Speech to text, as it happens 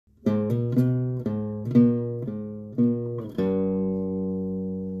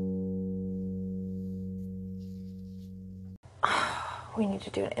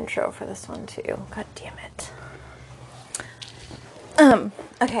should do an intro for this one too. God damn it.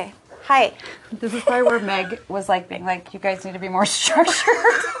 Okay. Hi. This is probably where Meg was like being like, you guys need to be more structured.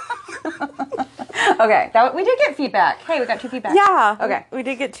 Okay, we did get feedback. Hey, we got 2 feedbacks. Yeah. Okay. We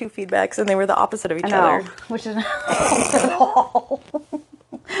did get 2 feedbacks and they were the opposite of each I know, other. which is not at all.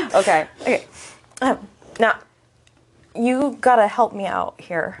 Okay. Okay. Now, you gotta help me out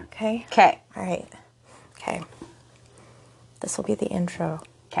here, okay? Okay. All right. Okay. This will be the intro.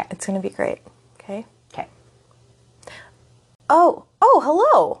 Okay. It's gonna be great. Okay? Okay. Oh,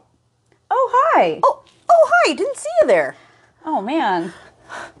 hello. Oh, hi. Oh, hi. Didn't see you there. Oh, man.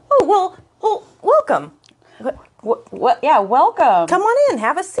 Oh, well, welcome. What? Yeah, welcome. Come on in.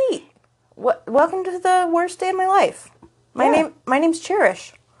 Have a seat. Welcome to the worst day of my life. My name's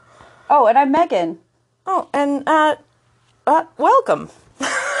Cherish. Oh, and I'm Megan. Oh, and welcome.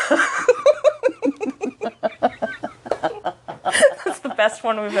 That's the best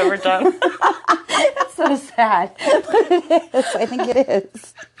one we've ever done. That's so sad. But it is. I think it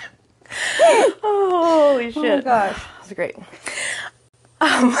is. Holy shit. Oh my gosh. That's great.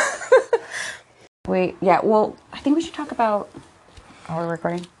 Well, I think we should talk about... Are we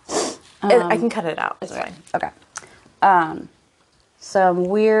recording? I can cut it out. It's fine. Okay. Some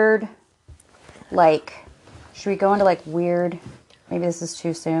weird, should we go into weird, maybe this is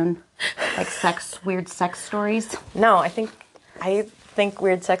too soon, weird sex stories? No, I think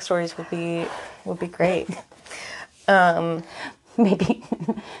weird sex stories would be great.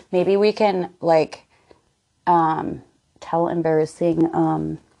 Maybe we can tell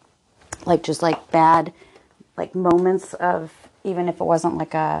embarrassing bad moments of, even if it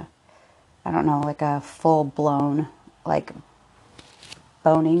wasn't a full blown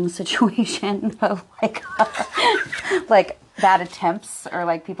boning situation, but bad attempts,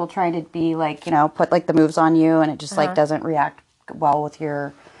 or people trying to be put the moves on you, and it just doesn't react well with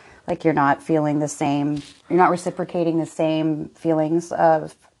your, you're not feeling the same, you're not reciprocating the same feelings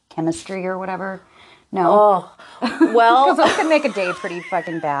of chemistry or whatever. No. Oh, well, because it can make a day pretty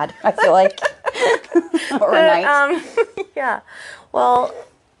fucking bad, I feel like. Or a night. Yeah. Well,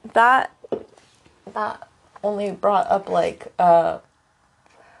 that only brought up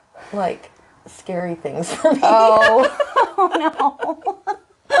scary things for me. Oh no.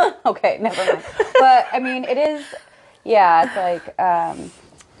 Okay, never mind. But I mean, it is. Yeah, it's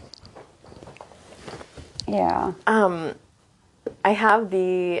yeah. I have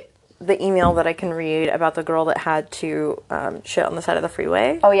the email that I can read about the girl that had to shit on the side of the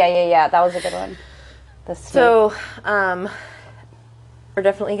freeway. Oh yeah. That was a good one. So, we're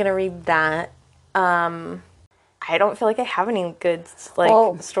definitely gonna read that. I don't feel like I have any good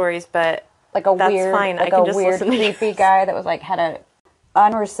stories, but that's fine. I can just listen. Creepy guy that was had a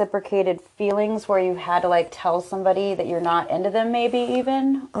unreciprocated feelings where you had to tell somebody that you're not into them, maybe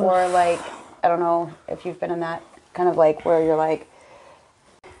even, or I don't know if you've been in that kind of where you're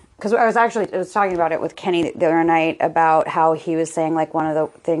because I was talking about it with Kenny the other night about how he was saying one of the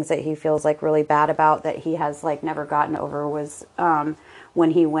things that he feels really bad about that he has never gotten over was when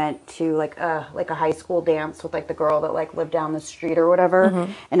he went to a high school dance with the girl that lived down the street or whatever,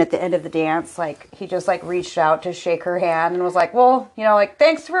 and at the end of the dance he just reached out to shake her hand and was well,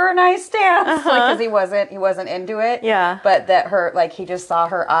 thanks for a nice dance, because he wasn't into it, but that her he just saw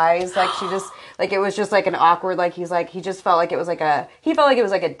her eyes, she just it was just an awkward, he just felt it was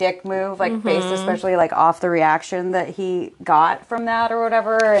a dick move, based especially off the reaction that he got from that or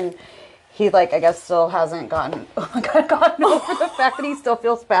whatever, and he I guess still hasn't gotten over the fact that he still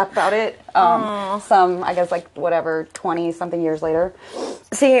feels bad about it. Some, I guess 20 something years later.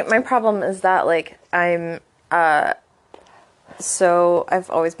 See, my problem is that I'm I've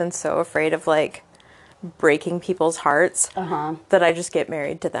always been so afraid of breaking people's hearts that I just get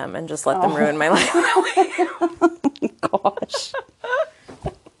married to them and just let them ruin my life. Gosh.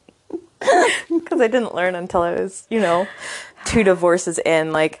 Because I didn't learn until I was, 2 divorces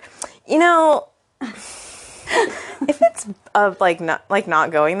in, if it's not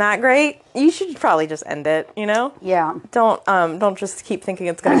going that great, you should probably just end it, Yeah. Don't just keep thinking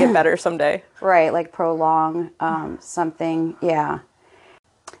it's going to get better someday. Right, prolong something. Yeah.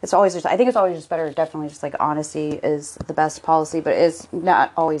 It's always I think it's always just better, definitely just honesty is the best policy, but it's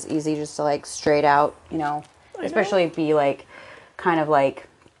not always easy just to straight out, especially be kind of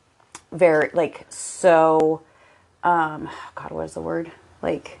very so God, what is the word?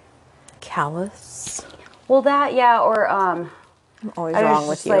 Callous? Well, that, yeah, or I'm always wrong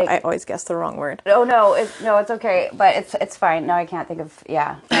with you. Like, I always guess the wrong word. Oh no, it's okay, but it's fine. No, I can't think of.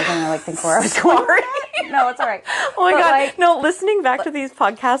 Yeah, I can't like think where I was going. No, it's all right. Oh my god, like, no! Listening back to these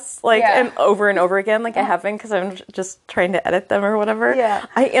podcasts and over again, like I have been because I'm just trying to edit them or whatever. Yeah,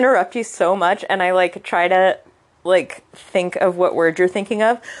 I interrupt you so much, and I like try to like think of what word you're thinking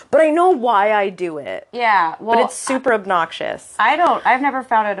of, but I know why I do it. Yeah, well, but it's super obnoxious. I've never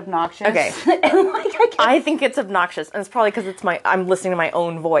found it obnoxious. Okay. I think it's obnoxious, and it's probably because I'm listening to my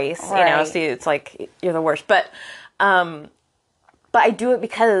own voice, right. You know, so it's like, you're the worst. But I do it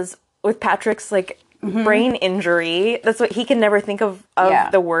because with Patrick's like brain injury, that's what he can never think of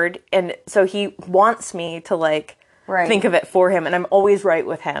the word, and so he wants me to like think of it for him, and I'm always right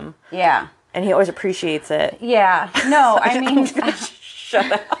with him. Yeah. And he always appreciates it. Yeah. No, I mean... Shut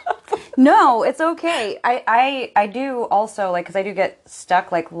up. No, it's okay. I do also, like, because I do get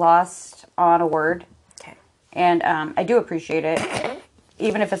stuck, like, lost on a word. Okay. And I do appreciate it,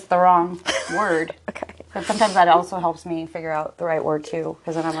 even if it's the wrong word. Okay. But sometimes that also helps me figure out the right word, too.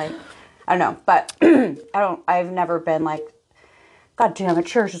 Because then I'm like, I don't know. But I've never been like, God damn it,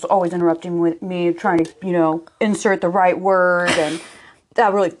 Cherish is always interrupting with me, trying to, you know, insert the right word, and...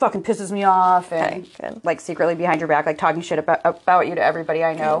 that really fucking pisses me off, and like secretly behind your back, like talking shit about you to everybody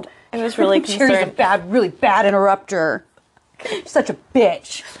I know. I was really concerned. She's a really bad interrupter. Such a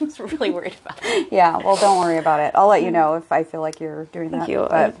bitch. I was really worried about it. Yeah, well, don't worry about it. I'll let you know if I feel like you're doing that. Thank you.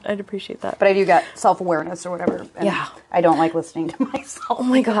 I'd appreciate that. But I do got self-awareness or whatever. And I don't like listening to myself. Oh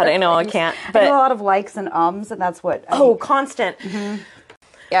my god, I know, I can't. But I do a lot of likes and ums, and that's what. Constant. Mm-hmm.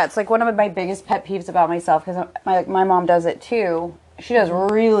 Yeah, it's like one of my biggest pet peeves about myself, because my mom does it too. She does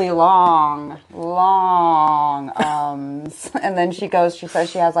really long ums, and then she says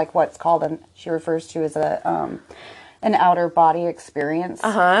she has like what's called, and she refers to as an outer body experience,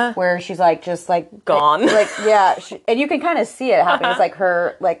 where she's like just like gone, and you can kind of see it happen. It's like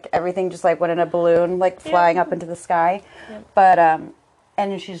her, like everything just like went in a balloon, like flying up into the sky, but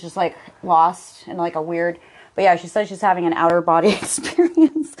and she's just like lost in like a weird. But yeah, she says she's having an outer body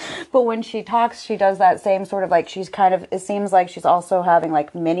experience. But when she talks, she does that same sort of like, she's kind of, it seems like she's also having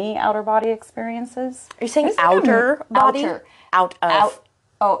like mini outer body experiences. Are you saying outer body? Out of.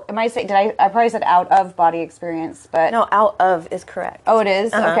 Am I saying, I probably said out of body experience, but. No, out of is correct. Oh, it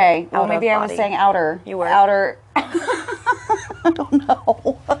is? Okay. Well, maybe I was saying outer. You were. Outer. I don't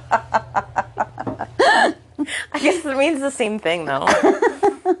know. I guess it means the same thing though.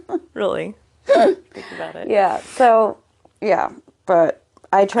 Really. Think about it. Yeah. So, yeah, but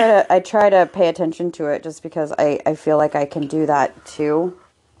I try to pay attention to it just because I feel like I can do that too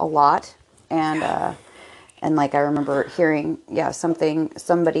a lot, and like I remember hearing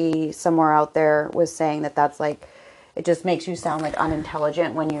somebody somewhere out there was saying that's like it just makes you sound like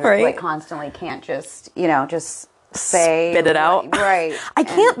unintelligent when you like constantly can't just just say spit it out. Right. I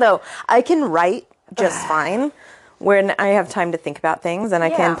can't though. I can write just fine. When I have time to think about things and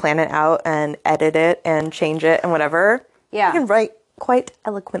I can plan it out and edit it and change it and whatever. Yeah. I can write quite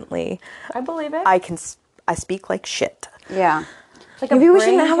eloquently. I believe it. I speak like shit. Yeah. Like maybe we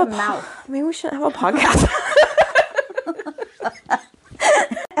shouldn't have maybe we shouldn't have a podcast.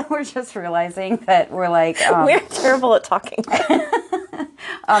 We're just realizing that we're like we're terrible at talking.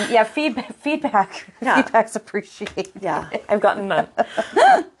 Feedback. Feedback's appreciated. Yeah. I've gotten none.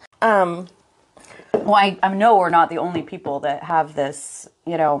 Well, I know we're not the only people that have this,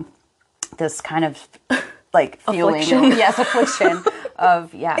 this kind of like feeling. Affliction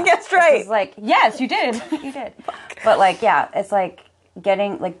of, I guessed right. It's like, yes, you did. You did. But like, it's like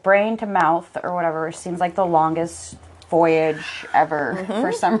getting like brain to mouth or whatever seems like the longest voyage ever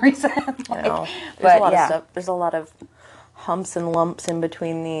for some reason. Like, there's a lot of stuff. There's a lot of humps and lumps in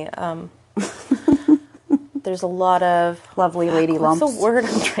between the, there's a lot of lovely lady lumps. What's the word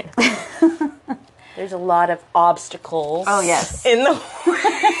I'm trying to think? There's a lot of obstacles. Oh, yes. In the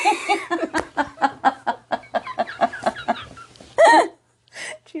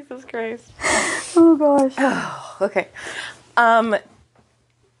Jesus Christ. Oh, gosh. Okay.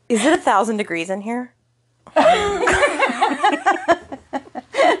 Is it 1,000 degrees in here?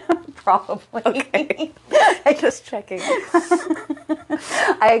 Probably. Okay. I'm just checking.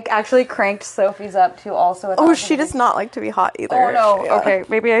 I actually cranked Sophie's up to also. She does not like to be hot either. Oh no. Yeah. Okay,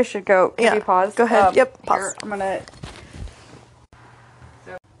 maybe I should go. Can you pause? Go ahead. Yep. Pause. Here, I'm gonna.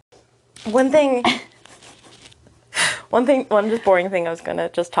 One just boring thing I was gonna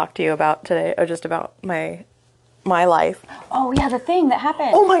just talk to you about today, or just about my life. Oh yeah, the thing that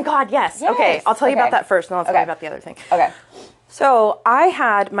happened. Oh my God, yes. Okay, I'll tell you about that first, and then I'll tell you about the other thing. Okay. So I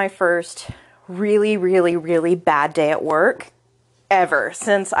had my first really, really, really bad day at work ever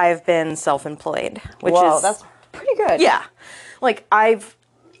since I've been self-employed, which that's pretty good. Yeah. like I'm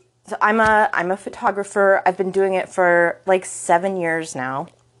a photographer. I've been doing it for like 7 years now,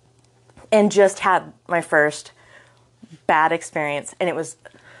 and just had my first bad experience, and it was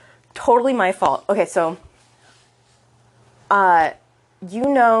totally my fault. Okay, so you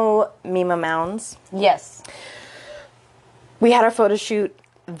know Mima Mounds? Yes. We had our photo shoot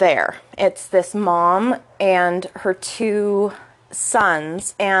there. It's this mom and her 2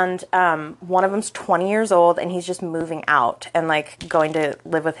 sons, and one of them's 20 years old, and he's just moving out and like going to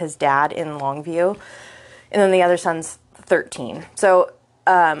live with his dad in Longview, and then the other son's 13. So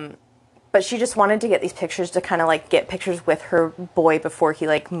but she just wanted to get these pictures to kind of like get pictures with her boy before he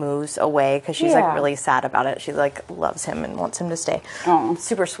like moves away, because she's like really sad about it. She like loves him and wants him to stay. Oh,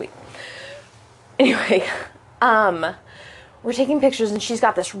 super sweet. Anyway, we're taking pictures, and she's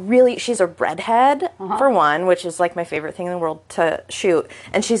got this she's a redhead, for one, which is like my favorite thing in the world to shoot.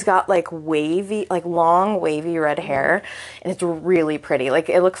 And she's got like wavy, like long wavy red hair, and it's really pretty. Like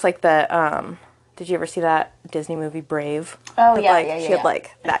it looks like the, did you ever see that Disney movie Brave? Oh, But, yeah, like, yeah, yeah. She had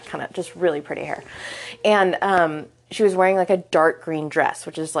like that kind of just really pretty hair. And she was wearing like a dark green dress,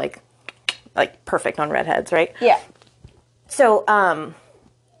 which is like perfect on redheads, right? Yeah. So,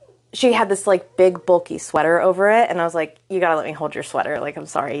 she had this like big bulky sweater over it, and I was like, you gotta let me hold your sweater. Like, I'm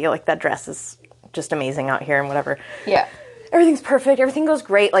sorry. Like, that dress is just amazing out here and whatever. Yeah. Everything's perfect. Everything goes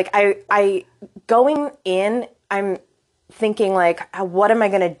great. Like, I going in, I'm thinking like, what am I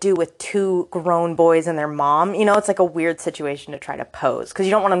going to do with 2 grown boys and their mom? You know, it's like a weird situation to try to pose, because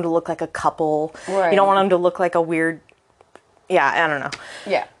you don't want them to look like a couple. Right. You don't want them to look like a weird, I don't know.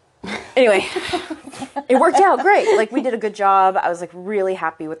 Yeah. Anyway, it worked out great. Like, we did a good job. I was like really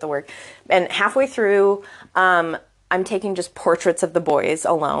happy with the work. And halfway through, I'm taking just portraits of the boys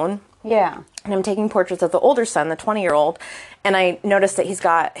alone. Yeah. And I'm taking portraits of the older son, the 20-year-old. And I noticed that he's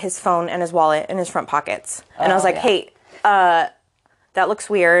got his phone and his wallet in his front pockets. And I was like, hey, that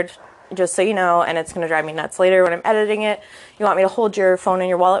looks weird, just so you know, and it's going to drive me nuts later when I'm editing it. You want me to hold your phone and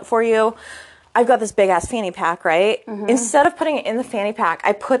your wallet for you? I've got this big-ass fanny pack, right? Mm-hmm. Instead of putting it in the fanny pack,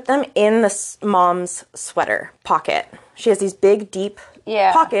 I put them in the mom's sweater pocket. She has these big, deep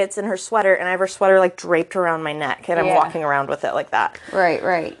pockets in her sweater, and I have her sweater, like, draped around my neck, and I'm walking around with it like that. Right,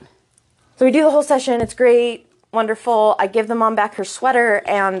 right. So we do the whole session. It's great, wonderful. I give the mom back her sweater,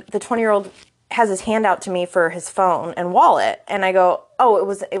 and the 20-year-old has his hand out to me for his phone and wallet, and I go, oh, it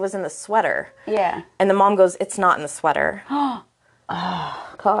was in the sweater. Yeah. And the mom goes, it's not in the sweater. Oh,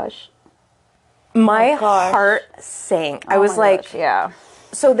 gosh. My heart sank. I was like, gosh, yeah.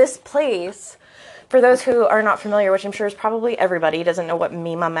 So this place, for those who are not familiar, which I'm sure is probably everybody, doesn't know what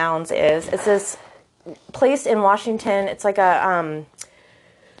Mima Mounds is. It's this place in Washington. It's like a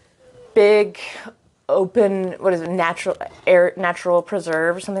big open, what is it, natural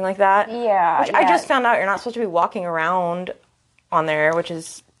preserve or something like that. Yeah. Which I just found out you're not supposed to be walking around on there, which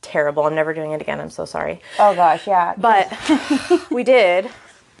is terrible. I'm never doing it again. I'm so sorry. Oh gosh, yeah. But we did.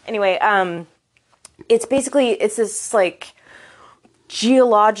 Anyway, it's this like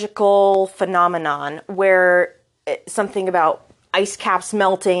geological phenomenon where something about ice caps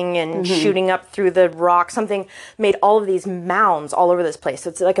melting and shooting up through the rock, something made all of these mounds all over this place. So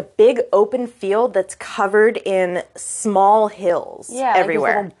it's like a big open field that's covered in small hills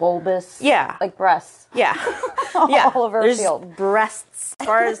everywhere. Like these little bulbous, like breasts. Yeah. All over There's a field. breasts as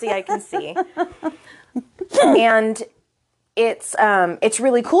far as the eye can see. And it's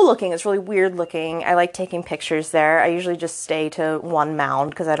really cool looking. It's really weird looking. I like taking pictures there. I usually just stay to one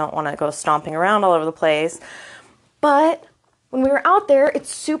mound because I don't want to go stomping around all over the place. But when we were out there, it's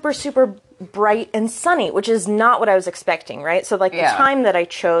super, super bright and sunny, which is not what I was expecting, right? So, like, the time that I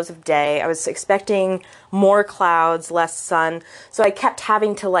chose of day, I was expecting more clouds, less sun. So I kept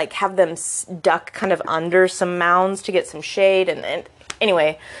having to, like, have them duck kind of under some mounds to get some shade. And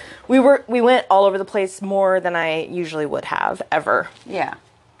anyway, we went all over the place more than I usually would have, ever. Yeah.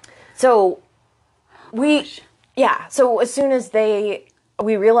 So, so as soon as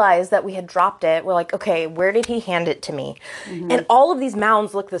we realized that we had dropped it, we're like, okay, where did he hand it to me? And all of these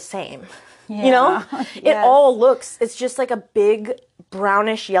mounds look the same. Yeah. You know? It all looks, it's just like a big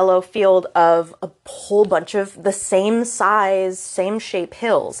brownish yellow field of a whole bunch of the same size, same shape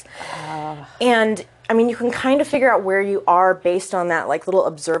hills. And I mean, you can kind of figure out where you are based on that like little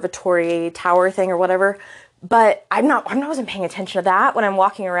observatory tower thing or whatever. But I wasn't paying attention to that when I'm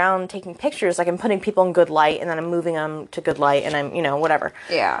walking around taking pictures. Like, I'm putting people in good light, and then I'm moving them to good light, and I'm, whatever.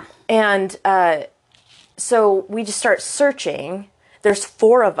 Yeah. And so we just start searching. There's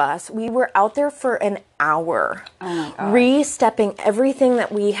 4 of us. We were out there for an hour. Oh my God. Re-stepping everything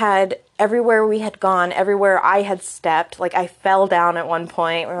that we had, everywhere we had gone, everywhere I had stepped. Like, I fell down at one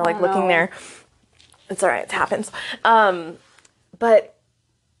point. We were, like, looking there. It's all right. It happens. but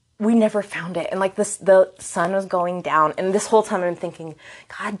we never found it. And like the sun was going down. And this whole time I'm thinking,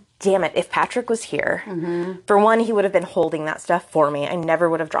 God damn it. If Patrick was here, for one, he would have been holding that stuff for me. I never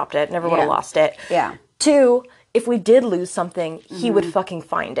would have dropped it. Never would have lost it. Yeah. Two, if we did lose something, he would fucking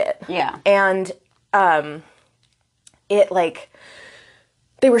find it. Yeah. And, it like,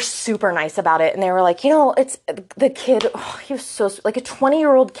 they were super nice about it. And they were like, it's the kid, he was so, like a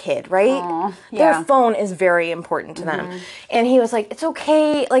 20-year-old kid, right? Aww, yeah. Their phone is very important to them. And he was like, it's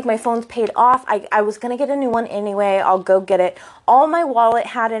okay. Like my phone's paid off. I was going to get a new one anyway. I'll go get it. All my wallet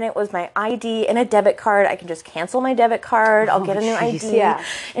had in it was my ID and a debit card. I can just cancel my debit card. I'll get a new ID. Yeah.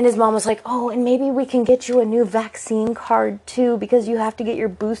 And his mom was like, oh, and maybe we can get you a new vaccine card too, because you have to get your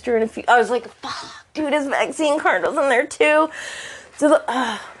booster in a few. I was like, fuck, dude, his vaccine card was in there too. So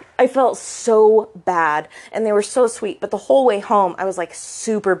I felt so bad, and they were so sweet. But the whole way home, I was like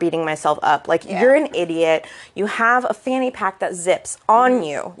super beating myself up. Like, you're an idiot. You have a fanny pack that zips on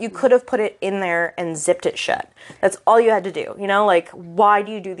you. You could have put it in there and zipped it shut. That's all you had to do. Like, why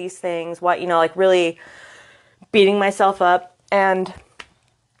do you do these things? Why, like really beating myself up. And,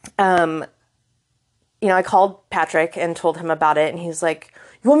 I called Patrick and told him about it, and he's like,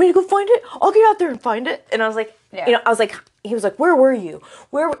 you want me to go find it? I'll get out there and find it. And I was like, he was like, where were you?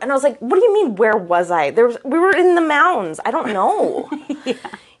 And I was like, what do you mean, where was I? We were in the mountains. I don't know.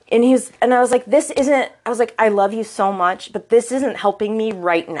 And I was like, I love you so much, but this isn't helping me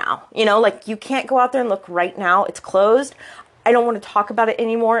right now. Like, you can't go out there and look right now. It's closed. I don't want to talk about it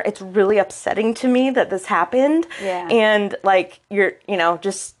anymore. It's really upsetting to me that this happened. Yeah. And like, you're,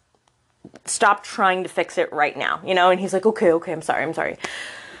 just stop trying to fix it right now, And he's like, okay, I'm sorry.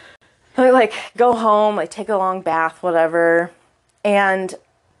 I like go home, I take a long bath, whatever. And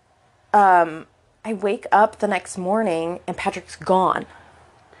I wake up the next morning and Patrick's gone.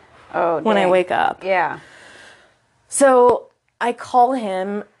 Oh, when I wake up. Yeah. So I call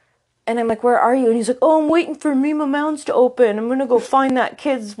him and I'm like, where are you? And he's like, oh, I'm waiting for Mima Mounds to open. I'm going to go find that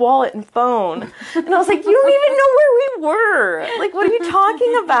kid's wallet and phone. And I was like, you don't even know where we were. Like, what are you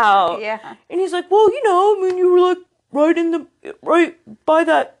talking about? Yeah. And he's like, well, you were like right by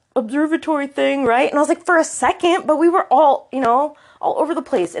that observatory thing, right? And I was like, for a second, but we were all, all over the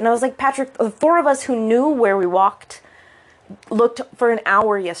place. And I was like, Patrick, the four of us who knew where we walked looked for an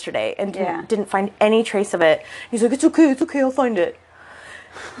hour yesterday and didn't find any trace of it. He's like, it's okay, I'll find it.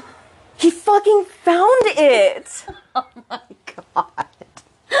 He fucking found it. Oh my God.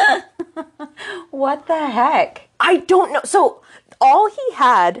 What the heck? I don't know. So all he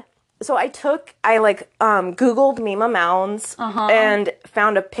had, I Googled Mima Mounds and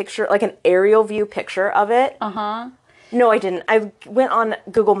found a picture, like an aerial view picture of it. No, I didn't. I went on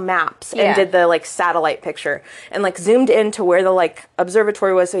Google Maps and did the satellite picture and zoomed into where the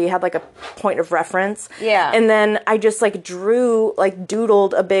observatory was, so you had a point of reference. Yeah. And then I just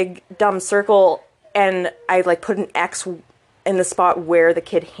doodled a big dumb circle and I put an X in the spot where the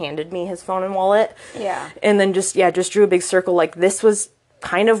kid handed me his phone and wallet. Yeah. And then just drew a big circle this was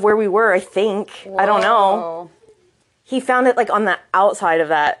kind of where we were, I think. Whoa. I don't know. He found it on the outside of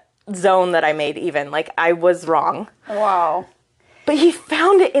that zone that I made even. I was wrong. Wow. But he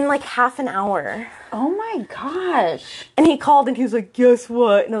found it in half an hour. Oh my gosh. And he called and he was like, guess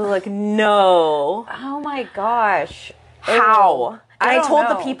what? And I was like, no. Oh my gosh. How? And I told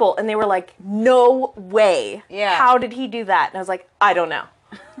know. the people and they were like, no way. Yeah. How did he do that? And I was like, I don't know.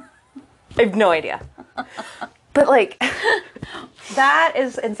 I have no idea. But that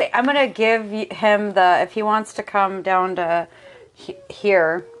is insane. I'm going to give him if he wants to come down to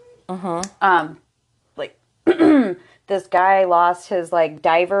here. This guy lost his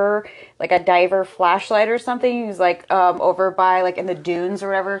diver, a diver flashlight or something. He was over by in the dunes or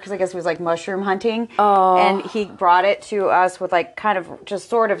whatever, because I guess he was mushroom hunting. Oh. And he brought it to us with kind of just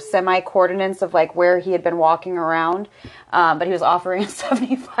sort of semi coordinates of where he had been walking around. But he was offering a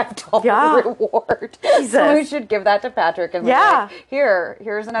 $75 reward. Jesus. So we should give that to Patrick and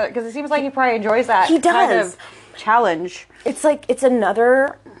here's another, because it seems like he probably enjoys that. He does. Kind of challenge. It's it's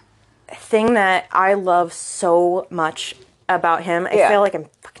another thing that I love so much about him. I feel like I'm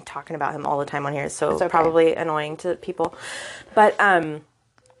fucking talking about him all the time on here, so it's probably annoying to people. But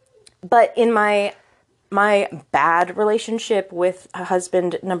in my bad relationship with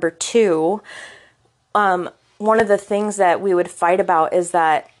husband number 2, one of the things that we would fight about is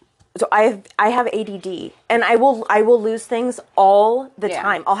that I have ADD and I will lose things all the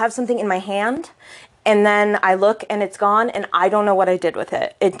time. I'll have something in my hand and then I look and it's gone and I don't know what I did with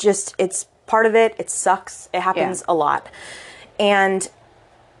it. It's part of it. It sucks. It happens a lot. And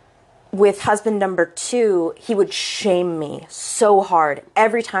with husband number 2, he would shame me so hard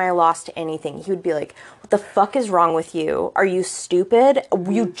every time I lost anything. He would be like, what the fuck is wrong with you? Are you stupid?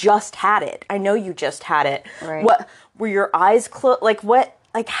 You just had it. I know you just had it. Right. What, were your eyes closed? Like, what,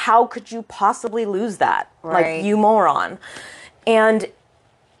 like, how could you possibly lose that? Right. Like, you moron. And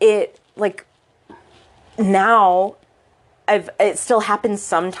it, like, now, it still happens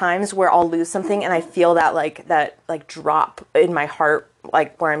sometimes where I'll lose something and I feel that drop in my heart,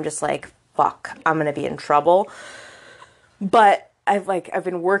 like, where I'm just like, fuck, I'm gonna be in trouble. But I've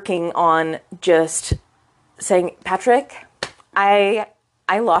been working on just saying, Patrick, I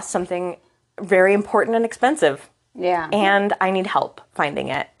lost something very important and expensive. Yeah. And I need help finding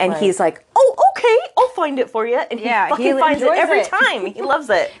it. And Right. he's like, oh, okay, I'll find it for you. And he fucking finds it every time. He loves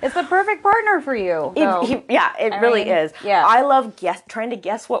it. It's the perfect partner for you. It really is. Yeah. I love trying to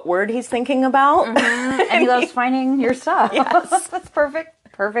guess what word he's thinking about. And he loves finding your stuff. Yes. That's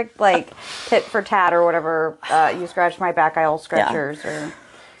perfect, like, tit for tat or whatever. You scratch my back, I'll scratch yours. Or...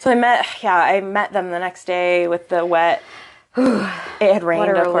 So I met them the next day with the wet. It had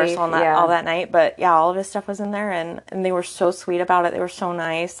rained, of course, all that night. But yeah, all of his stuff was in there, and they were so sweet about it. They were so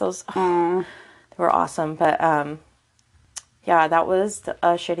nice. They were awesome. But yeah, that was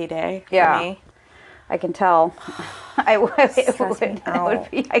a shitty day for me. I can tell. You're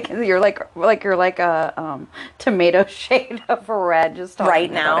like a tomato shade of red just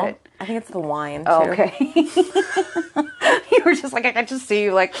right now. About it. I think it's the wine. Oh, too. okay. You were just like, I can just see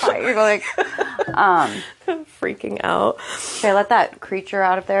you like, you're like, freaking out. Should I let that creature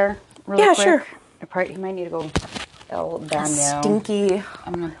out of there really quick? Sure. You might need to go. El Baño. Stinky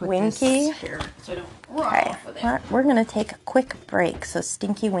I'm gonna put Winky. this here so I don't run off with it. We're gonna take a quick break so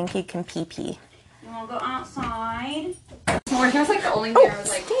Stinky Winky can pee pee. You wanna go outside? This morning I was like the only thing I was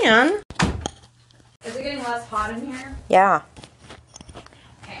like, Stan. Is it getting less hot in here? Yeah.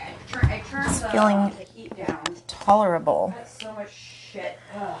 Okay, I turned the heat down. Tolerable. That's so much shit.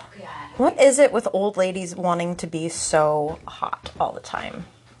 Oh god. What is it with old ladies wanting to be so hot all the time?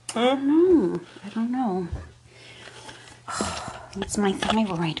 I don't know. It's my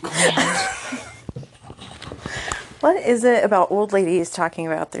thyroid gland. What is it about old ladies talking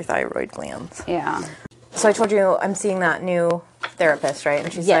about their thyroid glands? Yeah. So I told you I'm seeing that new therapist, right?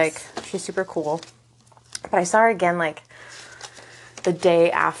 And she's she's super cool. But I saw her again like the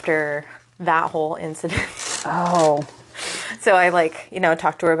day after that whole incident. Oh. So I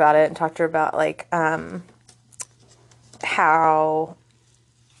talked to her about it and talked to her about how,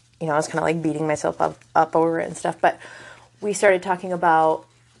 I was kind of like beating myself up over it and stuff. But we started talking about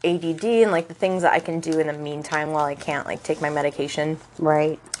ADD and like the things that I can do in the meantime while I can't like take my medication.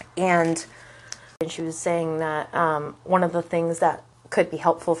 Right. And she was saying that one of the things that could be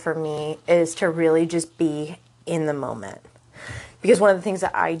helpful for me is to really just be in the moment. Because one of the things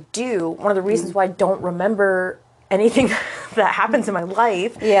that I do, one of the reasons why I don't remember anything that happens in my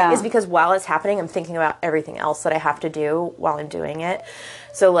life is because while it's happening, I'm thinking about everything else that I have to do while I'm doing it.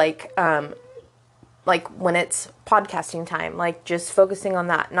 So like when it's podcasting time, like just focusing on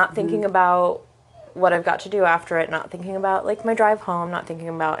that, not thinking about what I've got to do after it, not thinking about like my drive home, not thinking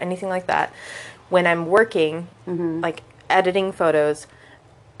about anything like that. When I'm working, like editing photos,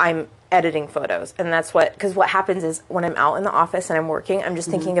 I'm editing photos. And that's because what happens is when I'm out in the office and I'm working, I'm just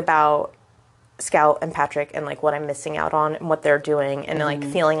thinking about Scout and Patrick and like what I'm missing out on and what they're doing and like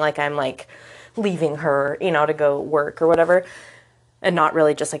feeling like I'm like leaving her, to go work or whatever and not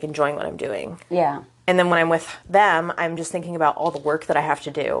really just like enjoying what I'm doing. Yeah. And then when I'm with them, I'm just thinking about all the work that I have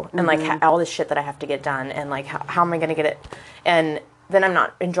to do and like all the shit that I have to get done and like how am I going to get it? And then I'm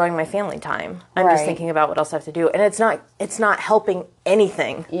not enjoying my family time. I'm just thinking about what else I have to do. And it's not helping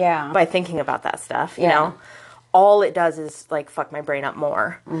anything by thinking about that stuff, you know? All it does is like fuck my brain up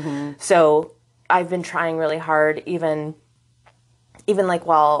more. So I've been trying really hard even like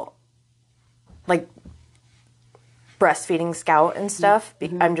while like breastfeeding Scout and stuff.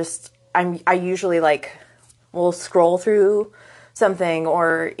 I usually like will scroll through something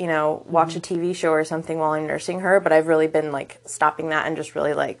or, watch a TV show or something while I'm nursing her. But I've really been like stopping that and just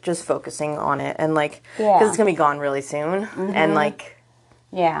really like just focusing on it and like, because it's going to be gone really soon. And like,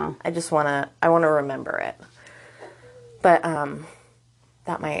 I want to remember it. But,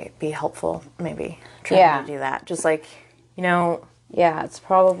 that might be helpful, maybe trying to do that. Just like, Yeah, it's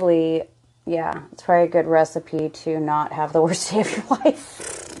probably a good recipe to not have the worst day of your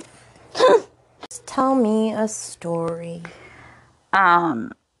life. Tell me a story.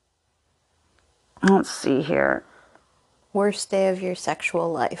 Let's see here. Worst day of your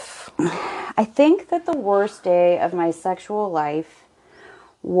sexual life. I think that the worst day of my sexual life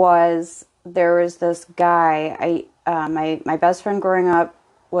was there was this guy. My best friend growing up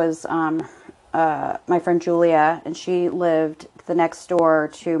was my friend Julia, and she lived the next door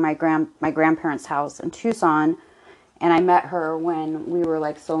to my grandparents' house in Tucson, and I met her when we were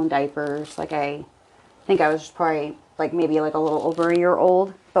like still in diapers. Like I think I was just probably like maybe like a little over a year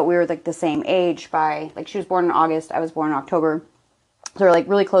old, but we were like the same age by like she was born in August, I was born in October, so we're like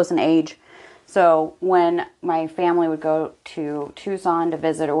really close in age. So when my family would go to Tucson to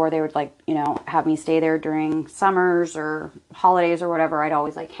visit, or they would like, you know, have me stay there during summers or holidays or whatever, I'd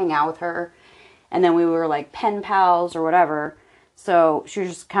always like hang out with her. And then we were like pen pals or whatever. So she was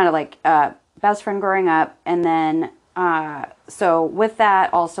just kind of like best friend growing up. And then, so with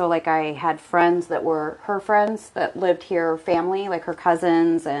that also, like I had friends that were her friends that lived here, family, like her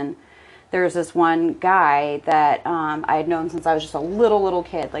cousins. And there was this one guy that I had known since I was just a little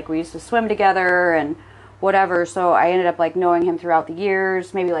kid. Like we used to swim together and whatever. So I ended up like knowing him throughout the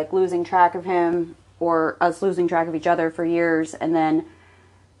years, maybe like losing track of him or us losing track of each other for years. And then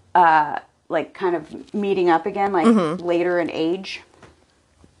like kind of meeting up again, like later in age.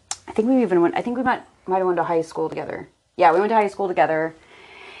 I think we might have went to high school together. Yeah, we went to high school together.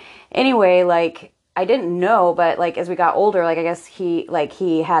 Anyway, like I didn't know, but like as we got older, like I guess he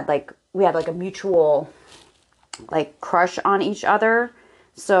had like, we had like a mutual like crush on each other.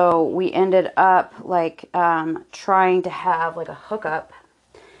 So we ended up like trying to have like a hookup,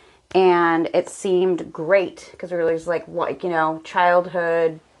 and it seemed great because we were just like, you know,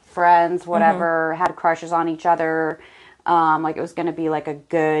 childhood friends, whatever, had crushes on each other. Like it was going to be like a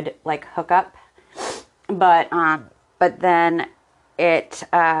good like hookup. But then it,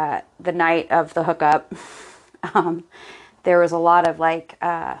 the night of the hookup, there was a lot of like,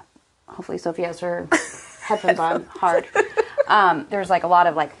 hopefully Sophie has her headphones on hard. There's like a lot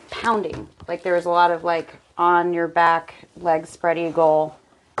of like pounding. Like there was a lot of like on your back, legs spread eagle,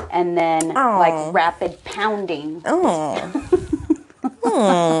 and then like rapid pounding.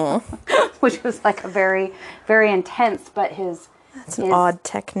 Which was like a very, very intense, but his an odd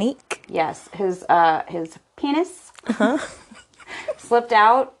technique. Yes, his penis slipped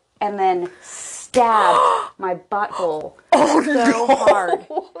out and then stabbed my butthole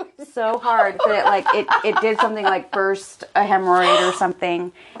so hard that it did something like burst a hemorrhoid or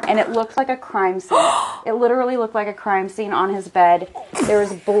something, and it looked like a crime scene. It literally looked like a crime scene on his bed. There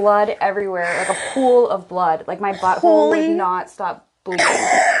was blood everywhere, like a pool of blood. Like my butthole would not stop bleeding.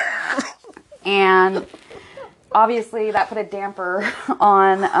 And obviously that put a damper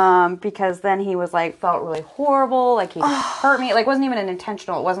on, because then he was like, felt really horrible. Like he hurt me. Like it wasn't even an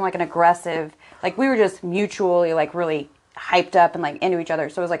intentional. It wasn't like an aggressive, like we were just mutually like really hyped up and like into each other.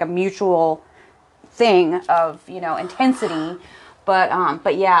 So it was like a mutual thing of, you know, intensity.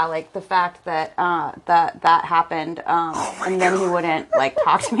 But yeah, like the fact that, that happened, and then he wouldn't like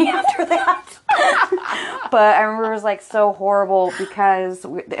talk to me after that. But I remember it was like so horrible because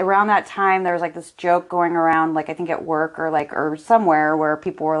around that time there was like this joke going around, like I think at work or somewhere, where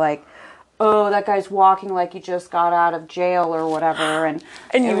people were like, oh, that guy's walking like he just got out of jail or whatever. And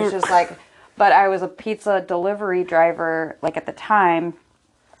it was just like, but I was a pizza delivery driver like at the time.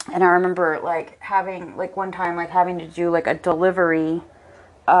 And I remember like having like one time like having to do like a delivery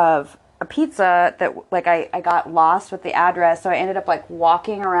of a pizza that like I got lost with the address, so I ended up like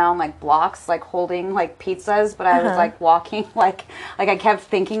walking around like blocks like holding like pizzas, but I was like walking like I kept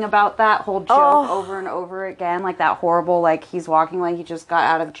thinking about that whole joke over and over again, like that horrible like he's walking like he just got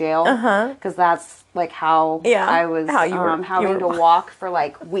out of jail, because that's like how I was having to walk for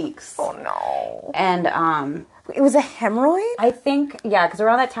like weeks. Oh no. And it was a hemorrhoid? I think, yeah, because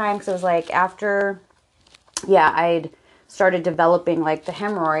around that time, because it was like after, I'd started developing like the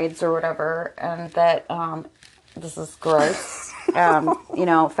hemorrhoids or whatever, and that, this is gross, you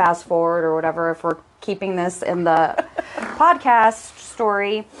know, fast forward or whatever, if we're keeping this in the podcast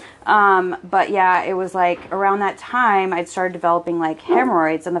story. But yeah, it was like around that time I'd started developing like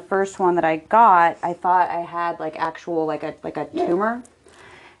hemorrhoids, and the first one that I got, I thought I had like actual, like a tumor.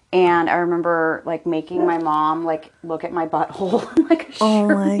 And I remember like making my mom like look at my butthole and like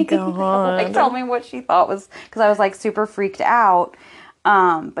assure me, like tell me what she thought was, because I was like super freaked out.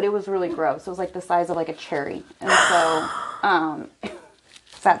 But it was really gross. It was like the size of like a cherry, and so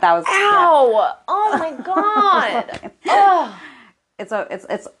that was. Ow! Yeah. Oh my god!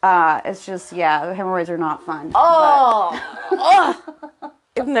 It's just the hemorrhoids are not fun.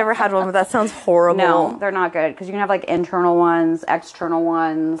 I've never had one, but that sounds horrible. No, they're not good, because you can have like internal ones, external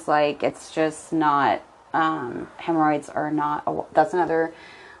ones. Like it's just not. Hemorrhoids are not. That's another.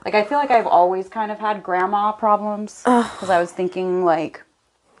 Like I feel like I've always kind of had grandma problems, because I was thinking like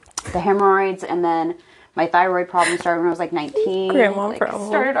the hemorrhoids, and then my thyroid problem started when I was like 19. Grandma problems.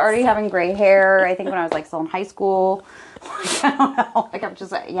 Started already having gray hair. I think when I was like still in high school. I don't know. Like I'm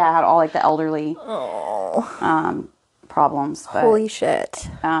just I had all like the elderly. problems. But, Holy shit.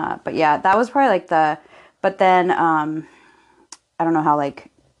 But yeah, that was probably like but then, I don't know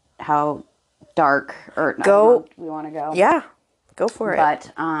how dark or we want to go. Yeah. Go for it.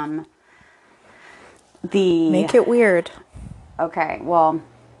 But, make it weird. Okay. Well,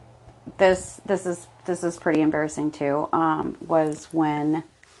 this is pretty embarrassing too. Was when,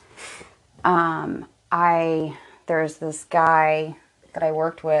 there's this guy that I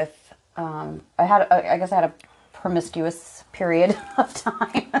worked with. I guess I had a promiscuous period of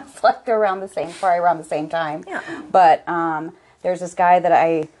time. It's like around the same time. Yeah. But there's this guy that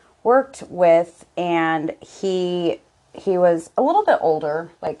I worked with, and he was a little bit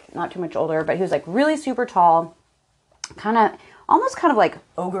older, like not too much older, but he was like really super tall, almost kind of like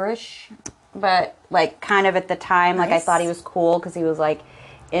ogreish, but like kind of at the time, nice. Like I thought he was cool because he was like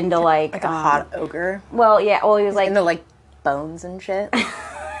into like a hot ogre. Well, yeah. Well, he was like into like bones and shit.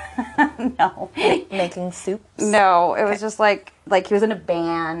 No. Making soups? No, it was just like he was in a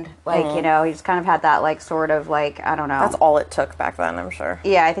band, like, you know, he just kind of had that like sort of like, I don't know. That's all it took back then, I'm sure.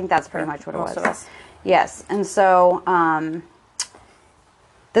 Yeah, I think that's pretty much what it was. Most of us. Yes. And so,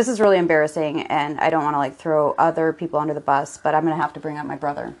 this is really embarrassing, and I don't want to like throw other people under the bus, but I'm going to have to bring up my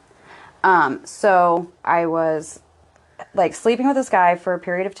brother. So I was like sleeping with this guy for a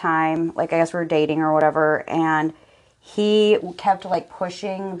period of time, like I guess we were dating or whatever, and he kept like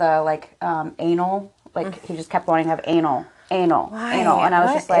pushing the like anal, like he just kept wanting to have anal, Why? anal, and I was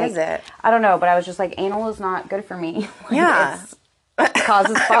What just like, is it? I don't know, but I was just like, anal is not good for me. Like, Yeah, it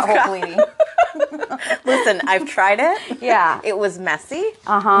causes butthole bleeding. Listen, I've tried it. Yeah, it was messy.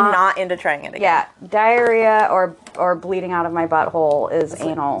 Not into trying it again. Yeah, diarrhea or bleeding out of my butthole is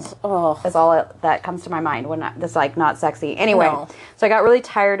anal. Oh, is all that comes to my mind when that's like not sexy. Anyway, No. So I got really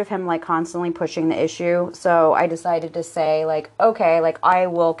tired of him like constantly pushing the issue. So I decided to say like, okay, like I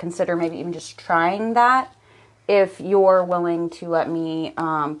will consider maybe even just trying that if you're willing to let me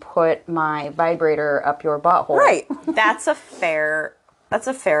put my vibrator up your butthole. Right. That's a fair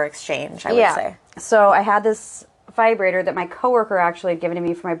exchange, I would say. So I had this vibrator that my coworker actually had given to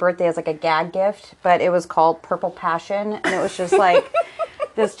me for my birthday as like a gag gift, but it was called Purple Passion, and it was just like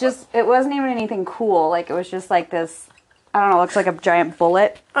it wasn't even anything cool. Like it was just like this, I don't know, it looks like a giant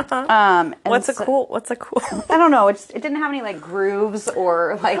bullet. What's a cool? I don't know. It didn't have any like grooves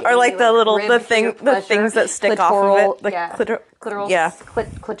or like the things that stick off of it. The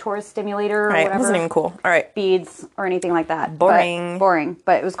clitoris stimulator or right. whatever. It wasn't even cool. All right. Beads or anything like that. Boring.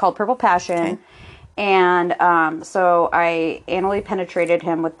 But it was called Purple Passion. Okay. And so I anally penetrated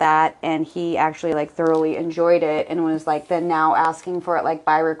him with that, and he actually like thoroughly enjoyed it, and was like then now asking for it like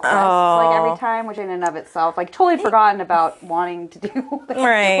by request like every time, which in and of itself like totally forgotten about wanting to do,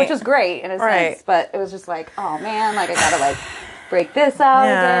 right? Which is great in a sense, but it was just like, oh man, like I gotta like break this out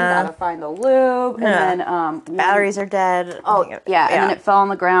again, gotta find the lube, and then batteries are dead. Oh yeah, and then it fell on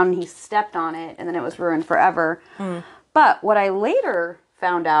the ground, and he stepped on it, and then it was ruined forever. But what I later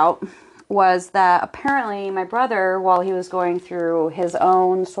found out was that apparently my brother, while he was going through his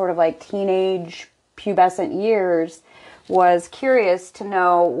own sort of like teenage pubescent years, was curious to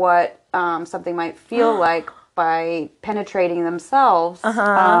know what something might feel like by penetrating themselves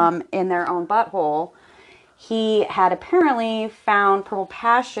in their own butthole. He had apparently found Purple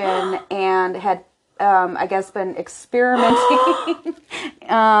Passion and had, I guess, been experimenting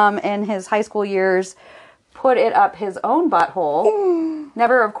in his high school years, put it up his own butthole.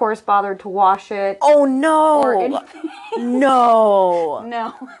 Never, of course, bothered to wash it. Oh, no. Or anything. No.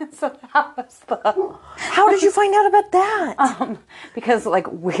 No. So that was the... How did you find out about that? Because, like,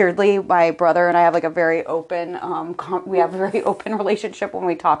 weirdly, my brother and I have, like, a very open, we have a very open relationship when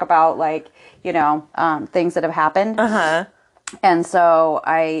we talk about, like, you know, things that have happened. And so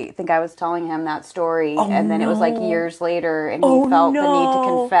I think I was telling him that story, and then it was, like, years later, and he felt the need to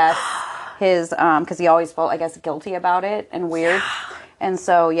confess his, because he always felt, I guess, guilty about it and weird. And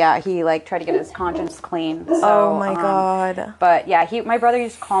so, yeah, he, like, tried to get his conscience clean. So, oh, my God. But, yeah, my brother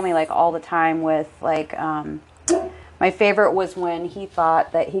used to call me, like, all the time with, like, my favorite was when he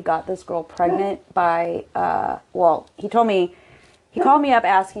thought that he got this girl pregnant by, he called me up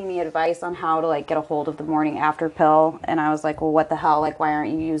asking me advice on how to, like, get a hold of the morning after pill. And I was like, well, what the hell? Like, why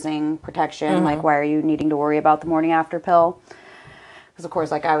aren't you using protection? Like, why are you needing to worry about the morning after pill? Because, of course,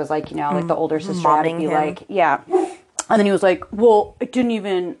 like, I was, like, you know, like, the older sister had to be like, yeah. And then he was like, well, I didn't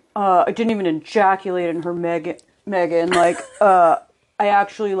even ejaculate in her, Megan. Like, I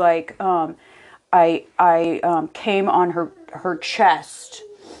actually, like, I came on her chest.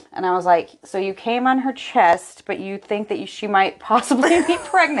 And I was like, so you came on her chest, but you think that she might possibly be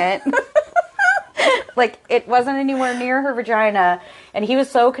pregnant. Like, it wasn't anywhere near her vagina, and he was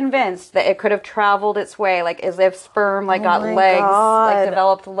so convinced that it could have traveled its way, like as if sperm got legs, like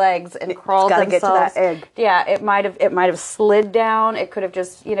developed legs and crawled themselves. Get to that egg. Yeah, it might have slid down. It could have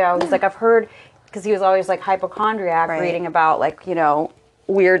just, he's like, I've heard, because he was always like hypochondriac, reading about like,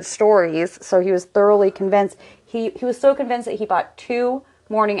 weird stories. So he was thoroughly convinced. He was so convinced that he bought 2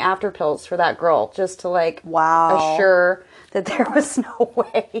 morning after pills for that girl just to like assure that there was no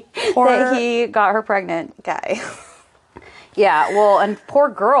way that he got her pregnant. Guy. Yeah, well, and poor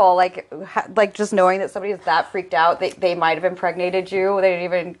girl, like just knowing that somebody is that freaked out, they might have impregnated you. They didn't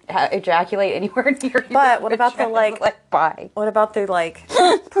even ejaculate anywhere near you. But what about the bye? What about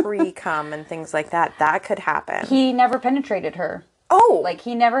the pre-cum and things like that? That could happen. He never penetrated her. Oh, like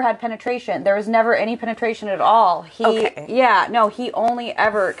he never had penetration. There was never any penetration at all. He only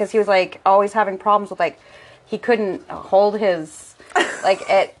ever, because he was like always having problems with like he couldn't hold his who's like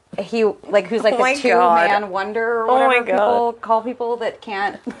the 2-man wonder or whatever people call people that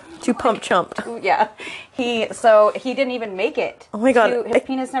can't. 2 pump chumped. Yeah, he didn't even make it. Oh my god, his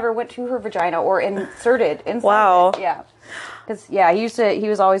penis never went to her vagina or inserted inside. Wow. It. Yeah. Because he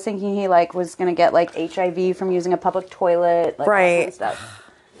was always thinking he was gonna get like HIV from using a public toilet, like right, that kind of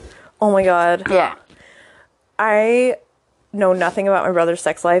stuff. Oh my god. Yeah. I know nothing about my brother's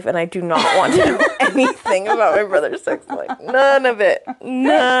sex life, and I do not want to know anything about my brother's sex life. None of it.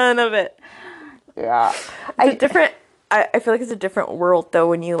 Yeah. It's different. I feel like it's a different world though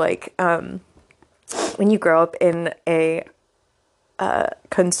when you when you grow up in a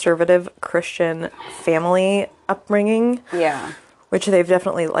conservative Christian family upbringing. Yeah. Which they've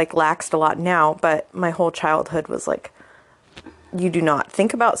definitely laxed a lot now, but my whole childhood was you do not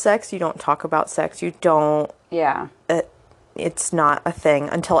think about sex, you don't talk about sex, you don't. Yeah. It's not a thing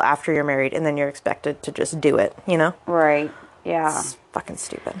until after you're married, and then you're expected to just do it, Right. Yeah. It's fucking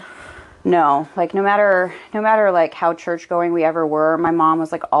stupid. No, no matter how church going we ever were, my mom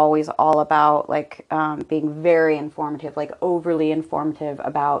was always all about being very informative, overly informative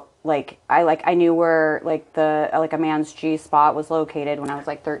about I knew where a man's G spot was located when I was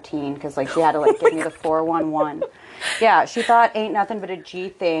 13, because she had to give me the 411. Yeah, she thought Ain't Nothing But a G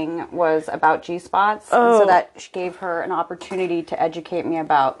Thing was about G spots, and so that she gave her an opportunity to educate me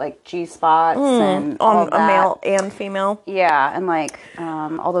about G spots and all that. A male and female. Yeah, and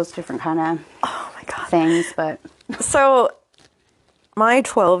all those different kind of things. But so my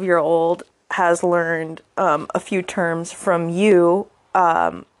 12-year-old has learned a few terms from you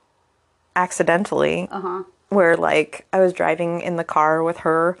accidentally. Where I was driving in the car with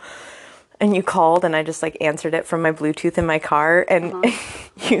her, and you called, and I just answered it from my Bluetooth in my car, and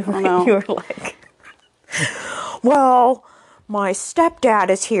you were like, "Well, my stepdad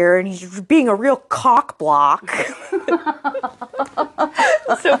is here, and he's being a real cock block."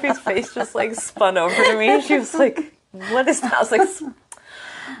 Sophie's face just spun over to me, and she was like, "What is that?" I was like,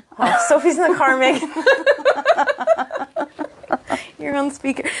 "Oh, Sophie's in the car, Megan." You're on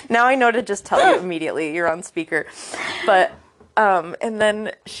speaker. Now I know to just tell you immediately you're on speaker. But, and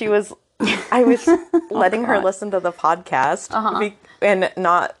then I was letting her listen to the podcast and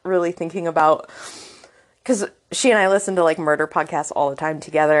not really thinking about, because she and I listen to murder podcasts all the time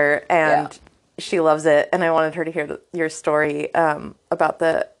together, and she loves it. And I wanted her to hear your story about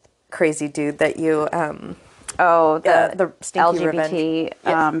the crazy dude that you, the stinky LGBT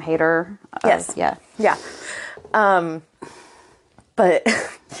revenge. hater. Yes. Yeah. But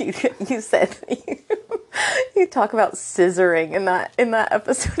you said you talk about scissoring in that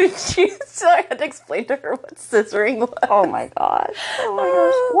episode, and so I had to explain to her what scissoring was. Oh my gosh.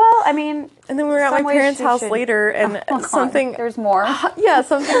 Well, I mean, and then we were at my parents' house later, and something. There's more. Yeah,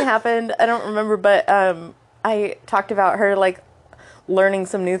 something happened. I don't remember, but I talked about her learning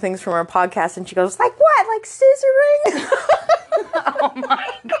some new things from our podcast, and she goes what, scissoring? Oh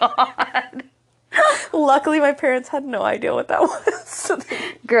my god. Luckily, my parents had no idea what that was. So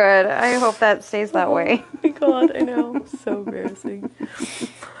Good. I hope that stays that way. Oh my god, I know. So embarrassing.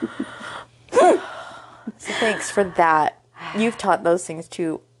 So thanks for that. You've taught those things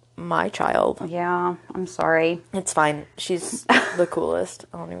to my child. Yeah, I'm sorry. It's fine. She's the coolest.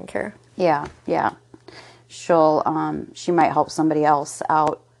 I don't even care. Yeah. She might help somebody else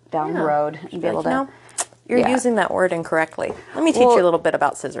out down the road and be able to. You're using that word incorrectly. Let me teach you a little bit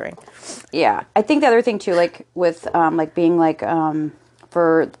about scissoring. Yeah. I think the other thing too, with being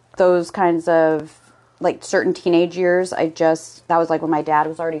for those kinds of certain teenage years, that was when my dad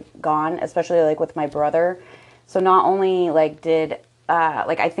was already gone, especially with my brother. So not only did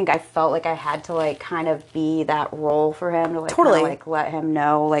I think I felt I had to kind of be that role for him to totally let him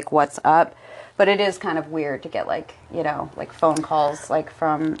know what's up. But it is kind of weird to get like, you know, like phone calls like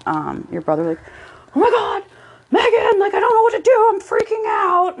from your brother, like, oh my God, Megan, like I don't know what to do. I'm freaking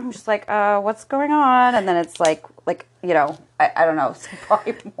out. I'm just like, what's going on? And then it's like, you know, I don't know. It's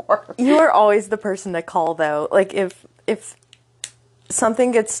probably more. You are always the person to call though. Like if something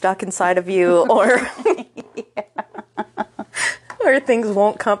gets stuck inside of you or or things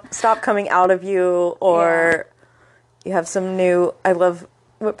won't stop coming out of you, or you have some new, I love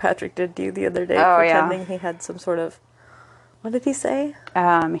what Patrick did to you the other day, pretending he had some sort of, what did he say?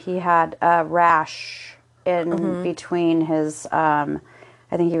 He had a rash in between his, I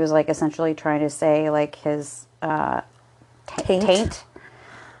think he was like essentially trying to say like his taint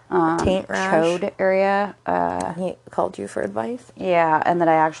Taint rash. chode area. He called you for advice? Yeah, and that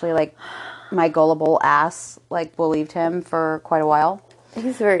I actually like my gullible ass like believed him for quite a while.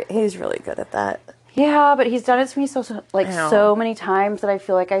 He's really good at that. Yeah, but he's done it to me so know. so many times that I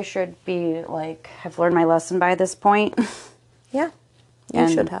feel like I should be like have learned my lesson by this point. Yeah, you And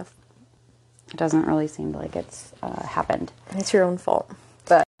should have. It doesn't really seem like it's happened. It's your own fault.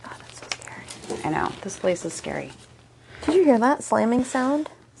 But God, that's so scary. I know this place is scary. Did you hear that slamming sound,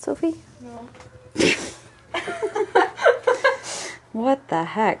 Sophie? No. What the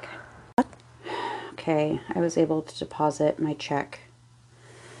heck? Okay, I was able to deposit my check.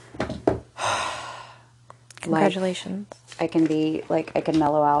 Congratulations. I can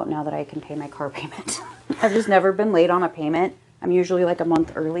mellow out now that I can pay my car payment. I've just never been late on a payment. I'm usually like a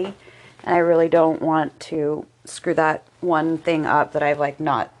month early, and I really don't want to screw that one thing up that I've like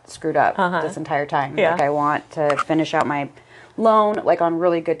not screwed up this entire time. Yeah. Like I want to finish out my loan like on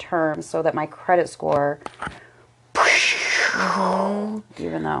really good terms so that my credit score,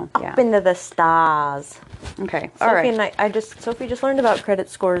 even though, Up into the stars. Okay. Sophie All right. and Sophie just learned about credit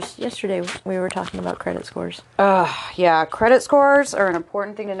scores yesterday. We were talking about credit scores. Yeah, credit scores are an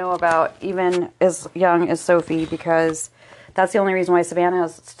important thing to know about, even as young as Sophie, because that's the only reason why Savannah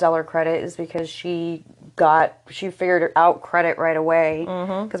has stellar credit is because she figured out credit right away.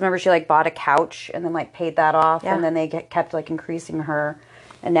 Because remember, she like bought a couch and then like paid that off, Yeah. and then they kept like increasing her,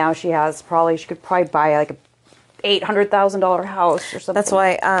 and now she could probably buy like a $800,000 house or something. That's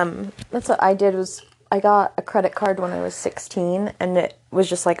why. That's what I did. Was I got a credit card when I was 16, and it was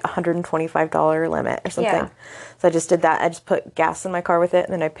just like $125 limit or something. Yeah. So I just did that. I just put gas in my car with it,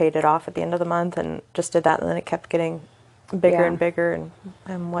 and then I paid it off at the end of the month, and just did that. And then it kept getting bigger Yeah. and bigger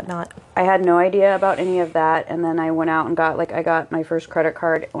and whatnot. I had no idea about any of that, and then I went out and I got my first credit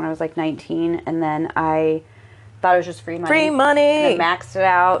card when I was like 19, and then I thought it was just free money. Free money! And then maxed it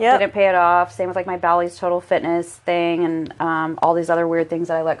out, Yep. didn't pay it off. Same with like my Bally's Total Fitness thing, and all these other weird things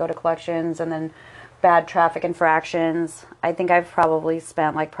that I let go to collections, and then bad traffic infractions. I think I've probably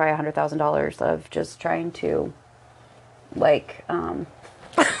spent like probably $100,000 of just trying to like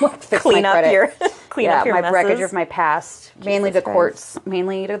fix Clean my up credit. your clean yeah, up your my messes. wreckage of my past, mainly Jesus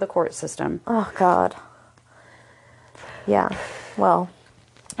to the court system. Oh God. Yeah. Well.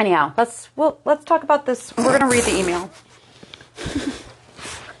 Anyhow, let's talk about this. We're gonna read the email.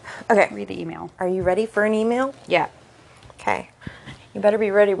 Okay. Read the email. Are you ready for an email? Yeah. Okay. You better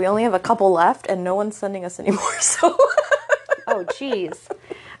be ready. We only have a couple left, and no one's sending us anymore. So. Oh, jeez.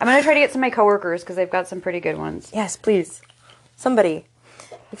 I'm gonna try to get some of my coworkers because they've got some pretty good ones. Yes, please. Somebody.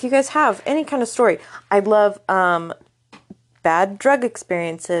 If you guys have any kind of story. I love bad drug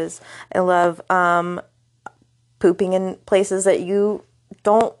experiences. I love pooping in places that you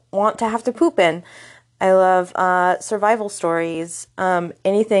don't want to have to poop in. I love survival stories.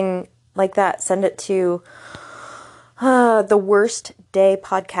 Anything like that. Send it to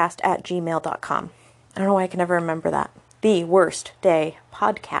theworstdaypodcast@gmail.com. I don't know why I can never remember that. The Worst Day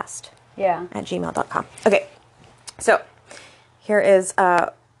Podcast. Yeah. At gmail.com. Okay, so here is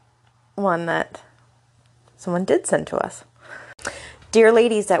one that someone did send to us. Dear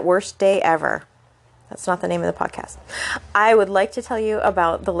ladies at Worst Day Ever. That's not the name of the podcast. I would like to tell you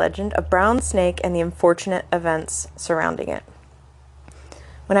about the legend of Brown Snake and the unfortunate events surrounding it.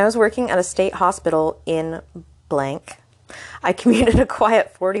 When I was working at a state hospital in blank, I commuted a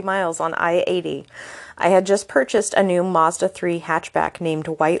quiet 40 miles on I-80. I had just purchased a new Mazda 3 hatchback named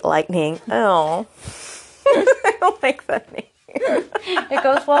White Lightning. Oh, I don't like that name. It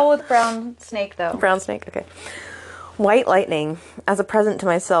goes well with Brown Snake, though. Brown Snake, okay. White Lightning, as a present to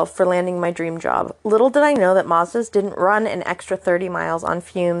myself for landing my dream job. Little did I know that Mazdas didn't run an extra 30 miles on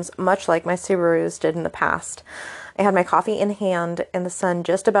fumes, much like my Subarus did in the past. I had my coffee in hand and the sun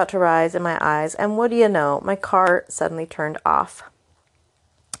just about to rise in my eyes, and what do you know, my car suddenly turned off.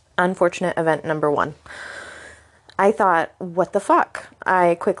 Unfortunate event number 1. I thought, what the fuck?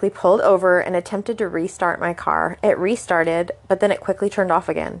 I quickly pulled over and attempted to restart my car. It restarted, but then it quickly turned off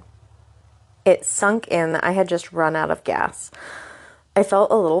again. It sunk in that I had just run out of gas. I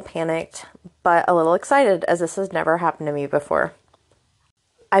felt a little panicked, but a little excited as this has never happened to me before.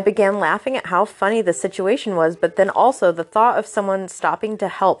 I began laughing at how funny the situation was, but then also the thought of someone stopping to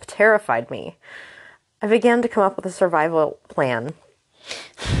help terrified me. I began to come up with a survival plan.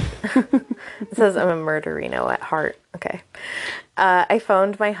 It says I'm a murderino at heart. Okay. I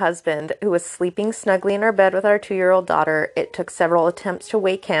phoned my husband, who was sleeping snugly in our bed with our 2-year-old daughter. It took several attempts to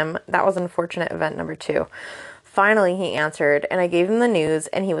wake him. That was unfortunate event number 2. Finally, he answered, and I gave him the news,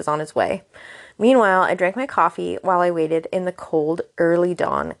 and he was on his way. Meanwhile, I drank my coffee while I waited in the cold, early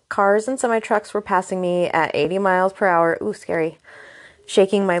dawn. Cars and semi-trucks were passing me at 80 miles per hour. Ooh, scary.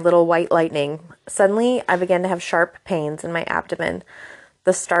 Shaking my little white lightning. Suddenly, I began to have sharp pains in my abdomen.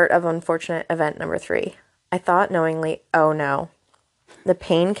 The start of unfortunate event number 3. I thought knowingly, oh no. The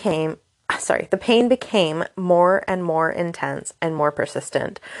pain became more and more intense and more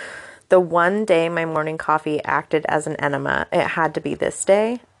persistent. The one day my morning coffee acted as an enema, it had to be this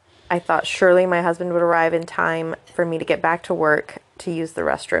day. I thought surely my husband would arrive in time for me to get back to work to use the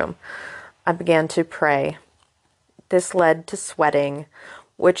restroom. I began to pray. This led to sweating,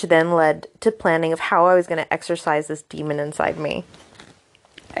 which then led to planning of how I was going to exorcise this demon inside me.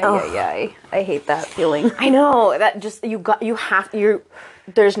 I hate that feeling. I know that just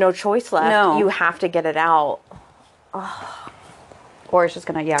there's no choice left. No. You have to get it out. Or it's just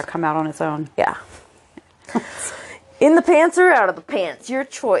gonna come out on its own. Yeah. In the pants or out of the pants, your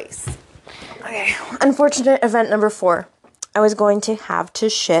choice. Okay. Unfortunate event number 4. I was going to have to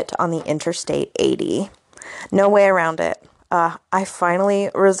shit on the Interstate 80. No way around it. I finally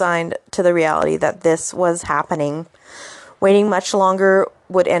resigned to the reality that this was happening. Waiting much longer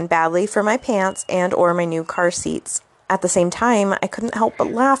would end badly for my pants and or my new car seats. At the same time, I couldn't help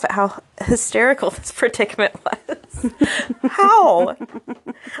but laugh at how hysterical this predicament was. How?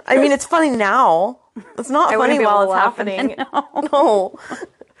 I mean, it's funny now. It's not funny while it's happening. No.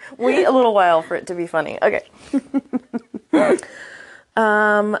 Wait a little while for it to be funny. Okay.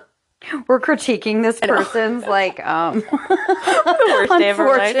 We're critiquing this person's The worst day of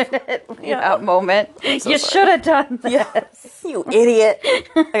her life. unfortunate moment. You should have done this. Yes, you idiot.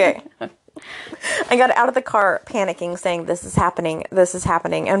 Okay. I got out of the car panicking, saying, this is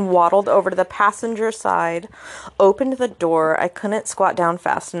happening, and waddled over to the passenger side, opened the door. I couldn't squat down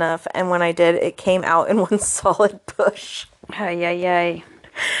fast enough, and when I did, it came out in one solid push. Ay.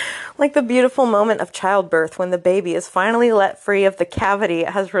 Like the beautiful moment of childbirth when the baby is finally let free of the cavity it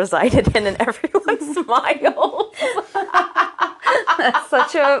has resided in and everyone smiles. That's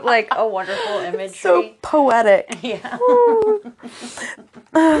such a wonderful imagery. So poetic. Yeah.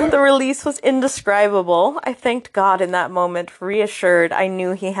 The release was indescribable. I thanked God in that moment, reassured I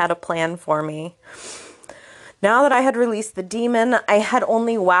knew he had a plan for me. Now that I had released the demon, I had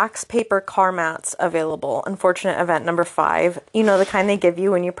only wax paper car mats available. Unfortunate event number 5. You know, the kind they give you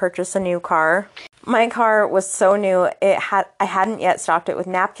when you purchase a new car. My car was so new, I hadn't yet stocked it with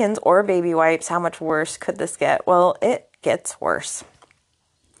napkins or baby wipes. How much worse could this get? Well, it gets worse.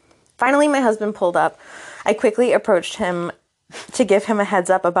 Finally, my husband pulled up. I quickly approached him to give him a heads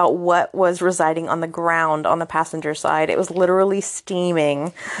up about what was residing on the ground on the passenger side. It was literally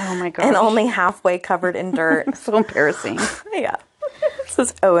steaming. Oh my gosh. And only halfway covered in dirt. So embarrassing. Yeah. This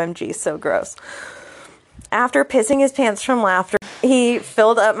is OMG, so gross. After pissing his pants from laughter, he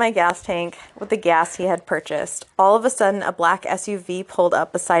filled up my gas tank with the gas he had purchased. All of a sudden, a black SUV pulled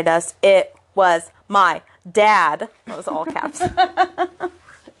up beside us. It was my dad. That was all caps.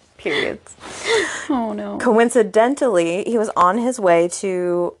 Periods. Oh no. Coincidentally, he was on his way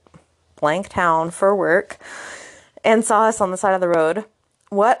to blank town for work and saw us on the side of the road.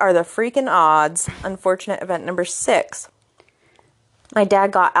 What are the freaking odds? Unfortunate event number 6. My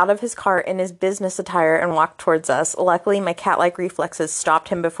dad got out of his car in his business attire and walked towards us. Luckily, my cat-like reflexes stopped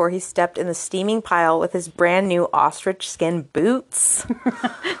him before he stepped in the steaming pile with his brand new ostrich skin boots.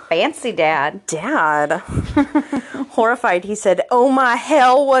 Fancy dad. Dad. Horrified, he said, "Oh my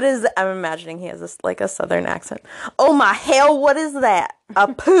hell, what is that?" I'm imagining he has this, a southern accent. "Oh my hell, what is that?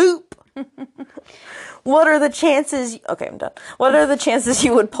 A poop?" What are the chances... Okay, I'm done. What are the chances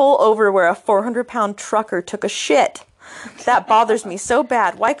you would pull over where a 400-pound trucker took a shit? That bothers me so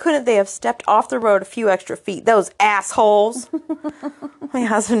bad. Why couldn't they have stepped off the road a few extra feet? Those assholes. My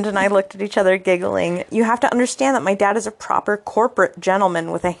husband and I looked at each other giggling. You have to understand that my dad is a proper corporate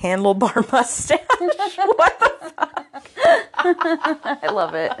gentleman with a handlebar mustache. What the fuck? I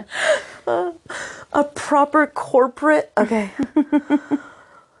love it. A proper corporate... Okay.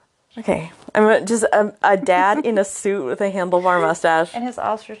 Okay. I'm just a dad in a suit with a handlebar mustache. And his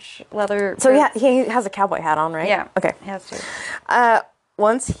ostrich leather... So yeah, he has a cowboy hat on, right? Yeah. Okay. He has to.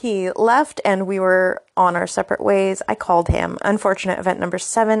 once he left and we were on our separate ways, I called him. Unfortunate event number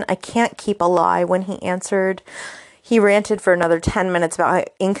 7. I can't keep a lie. When he answered, he ranted for another 10 minutes about how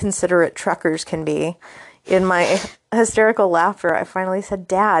inconsiderate truckers can be. In my hysterical laughter, I finally said,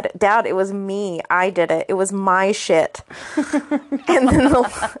 Dad, it was me. I did it. It was my shit. And then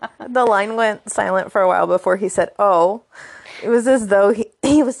the line went silent for a while before he said, oh. It was as though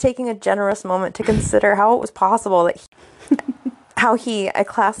he was taking a generous moment to consider how it was possible that he, a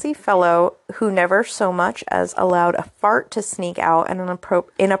classy fellow who never so much as allowed a fart to sneak out at an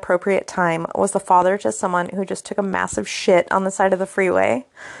inappropriate time, was the father to someone who just took a massive shit on the side of the freeway.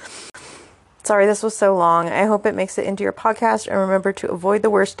 Sorry, this was so long. I hope it makes it into your podcast, and remember to avoid the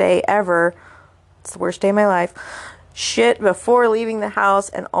worst day ever. It's the worst day of my life. Shit before leaving the house,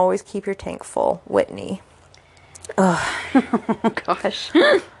 and always keep your tank full. Whitney. Ugh. Oh, gosh.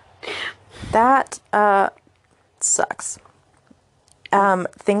 That sucks.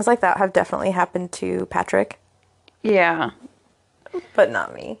 Things like that have definitely happened to Patrick. Yeah. But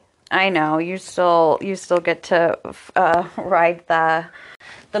not me. I know. You still get to ride the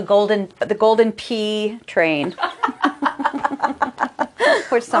golden pea train,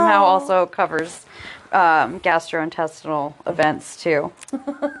 which somehow also covers gastrointestinal events too.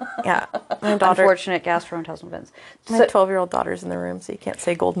 Yeah, my daughter. Unfortunate gastrointestinal events. My 12-year-old daughter's in the room, so you can't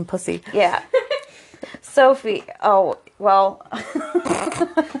say golden pussy. Yeah. Sophie. Oh well.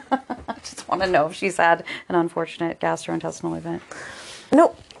 I just want to know if she's had an unfortunate gastrointestinal event.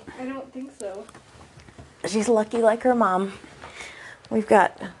 Nope. I don't think so. She's lucky like her mom. We've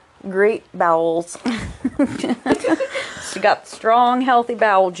got great bowels. She got strong, healthy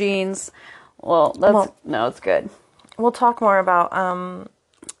bowel genes. Well, it's good. We'll talk more about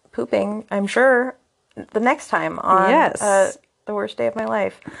pooping, I'm sure, the next time on The Worst Day of My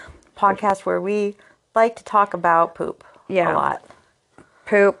Life podcast, where we like to talk about poop a lot.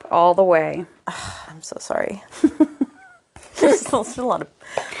 Poop all the way. I'm so sorry. There's a lot of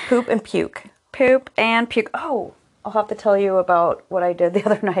poop and puke. Poop and puke. Oh, I'll have to tell you about what I did the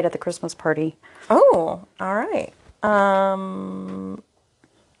other night at the Christmas party. Oh, all right.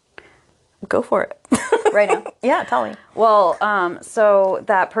 Go for it. Right now? Yeah, tell me. Well, so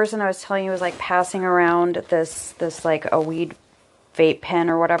that person I was telling you was like passing around this like a weed vape pen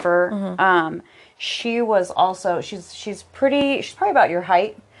or whatever. Mm-hmm. She was also, she's probably about your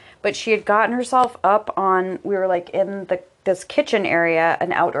height, but she had gotten herself up on, we were like in this kitchen area,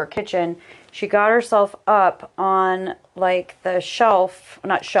 an outdoor kitchen. She got herself up on like the not shelf,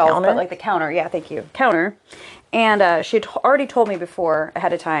 counter? But like the counter. Yeah, thank you. Counter. And she had already told me before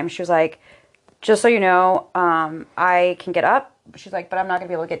ahead of time. She was like, just so you know, I can get up. She's like, but I'm not gonna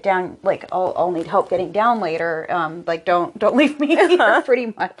be able to get down. Like, I'll need help getting down later. Like, don't leave me here, pretty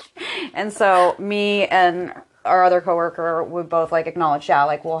much. And so me and our other coworker would both like acknowledge, yeah,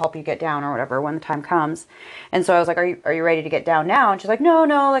 like we'll help you get down or whatever when the time comes. And so I was like, are you ready to get down now? And she's like, no,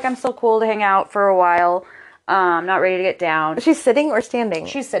 like I'm still cool to hang out for a while. I'm not ready to get down. Is she sitting or standing?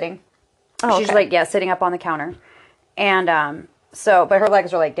 She's sitting. Oh, she's like, yeah, sitting up on the counter. And so, but her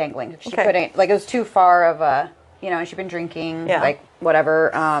legs are like dangling. She couldn't, like it was too far of a, and she'd been drinking like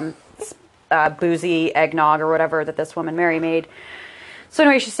whatever, boozy eggnog or whatever that this woman Mary made. So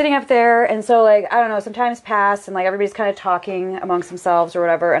anyway, she's sitting up there, and so like, I don't know, some time's passed, and like everybody's kind of talking amongst themselves or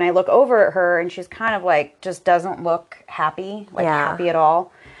whatever, and I look over at her, and she's kind of like, just doesn't look happy, happy at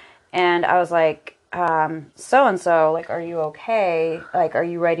all. And I was like, so-and-so, like, are you okay? Like, are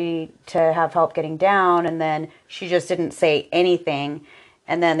you ready to have help getting down? And then she just didn't say anything.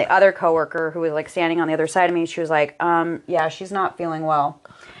 And then the other coworker who was like standing on the other side of me, she was like, yeah, she's not feeling well.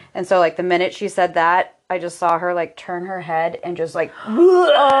 And so like the minute she said that, I just saw her like turn her head and just like,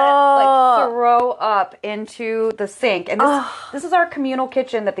 like throw up into the sink. And this is our communal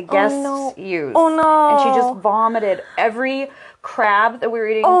kitchen that the guests use. Oh no. And she just vomited every crab that we were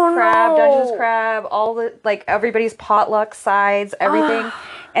eating. Dungeness crab, all the, like everybody's potluck sides, everything.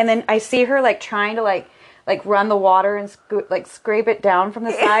 And then I see her like trying to like run the water and scrape it down from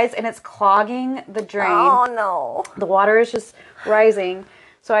the sides, and it's clogging the drain. Oh no. The water is just rising.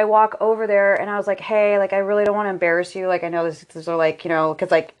 So I walk over there and I was like, hey, like, I really don't want to embarrass you. Like, I know these are like, because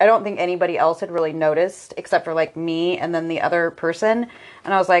like, I don't think anybody else had really noticed except for like me and then the other person.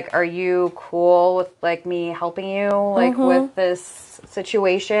 And I was like, are you cool with like me helping you like with this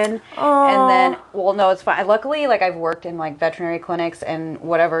situation? And then, well, no, it's fine. Luckily, like I've worked in like veterinary clinics and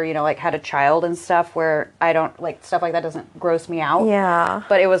whatever, like had a child and stuff where I don't like stuff like that doesn't gross me out. Yeah.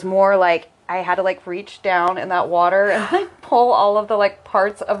 But it was more like, I had to like reach down in that water and like pull all of the like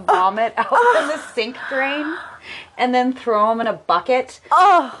parts of vomit out from the sink drain. and then throw them in a bucket.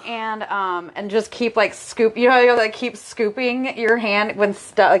 And just keep like scoop. You know how you like keep scooping your hand when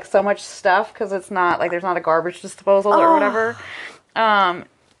like so much stuff because it's not like there's not a garbage disposal or whatever.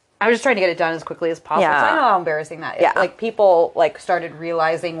 I was just trying to get it done as quickly as possible. Yeah. So I know how embarrassing that is. Yeah. Like people like started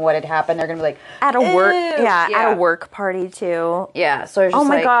realizing what had happened. They're gonna be like At a work, "Ew." at a work party too. Yeah. So it's just Oh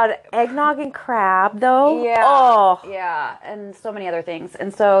my like, god, eggnog and crab though. Yeah. Oh. Yeah, and so many other things.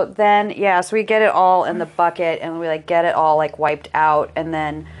 And so then so we get it all in the bucket and we like get it all like wiped out and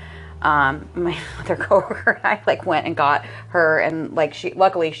then my other coworker and I like went and got her and like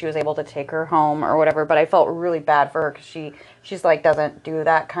luckily she was able to take her home or whatever, but I felt really bad for her because she's like doesn't do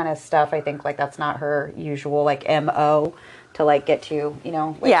that kind of stuff. I think like that's not her usual like MO to like get to,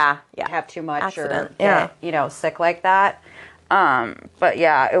 like, have too much Accident. or get, sick like that. But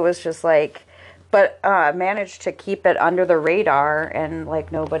yeah, it was just like, but managed to keep it under the radar and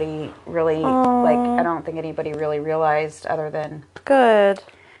like nobody really like I don't think anybody really realized other than Good.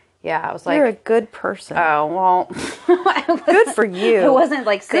 yeah, I was like, You're a good person. oh well, Good for you. It wasn't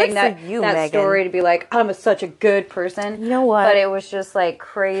like saying Good for that you, that Megan. story to be like I'm such a good person. You know what? But it was just like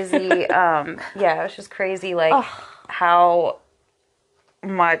crazy. It was just crazy. Like how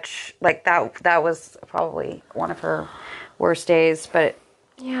much like that was probably one of her worst days. But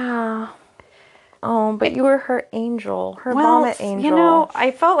Yeah. Oh, but you were her angel, her vomit angel. I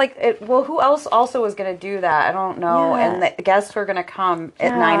felt like it. Well, who else also was going to do that? I don't know. Yeah. And the guests were going to come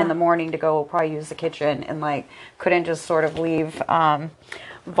at 9 a.m. to go probably use the kitchen, and like couldn't just sort of leave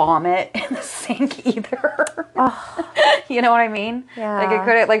vomit in the sink either. You know what I mean? Yeah. Like it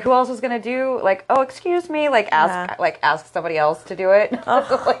couldn't. Like who else was going to do? Like excuse me. Like ask somebody else to do it.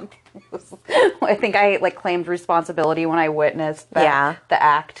 I think I like claimed responsibility when I witnessed the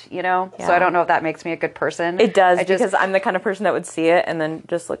act, So I don't know if that makes me a good person. It does because I'm the kind of person that would see it and then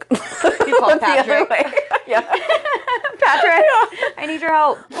just look. You call Patrick. Yeah. Patrick, I need your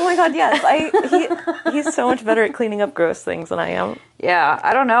help. Oh my god, yes. He's so much better at cleaning up gross things than I am. Yeah,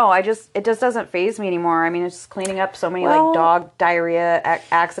 I don't know. It just doesn't faze me anymore. I mean, it's just cleaning up so many like dog diarrhea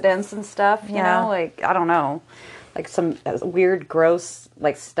accidents and stuff. You know, like I don't know, like some weird, gross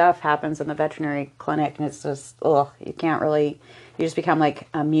like stuff happens in the veterinary clinic, and it's just you can't really. You just become like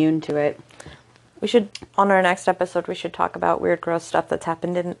immune to it. We should, on our next episode, we should talk about weird, gross stuff that's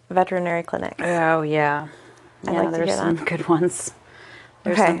happened in veterinary clinics. Oh yeah, I'd like to there's hear some that. good ones.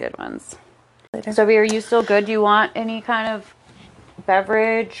 There's Okay. some good ones. Later. So, are you still good? Do you want any kind of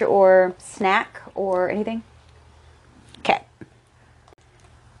beverage or snack or anything? Okay.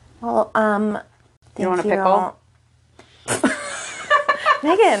 Well, You want a pickle?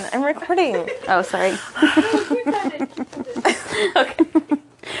 Megan, I'm recording. Oh, sorry.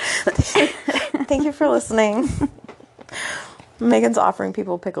 Thank you for listening. Megan's offering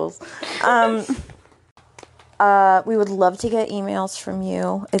people pickles. We would love to get emails from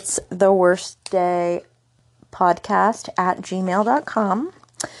you. It's theworstdaypodcast@gmail.com.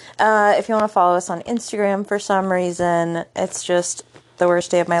 If you want to follow us on Instagram for some reason, it's just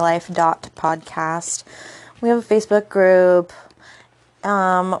theworstdayofmylife.podcast. We have a Facebook group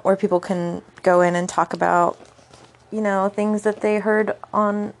where people can go in and talk about, things that they heard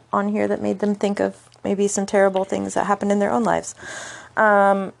on here that made them think of maybe some terrible things that happened in their own lives.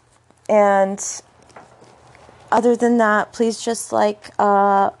 And other than that, please just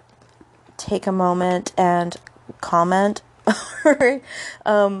take a moment and comment or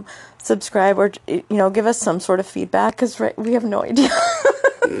subscribe or, give us some sort of feedback because we have no idea.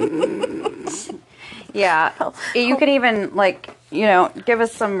 Yeah. You could even give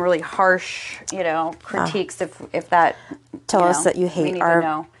us some really harsh, critiques if that Tell us that you hate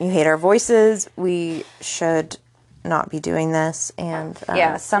our voices. We should not be doing this and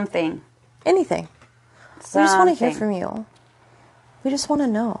something. Anything. We just want to hear from you. We just want to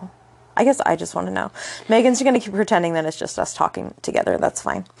know. I guess I just want to know. Megan's going to keep pretending that it's just us talking together. That's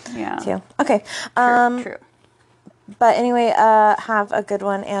fine. Yeah. Too. Okay. True. But anyway, have a good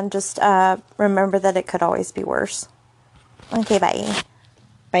one and just remember that it could always be worse. Okay, bye.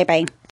 Bye-bye.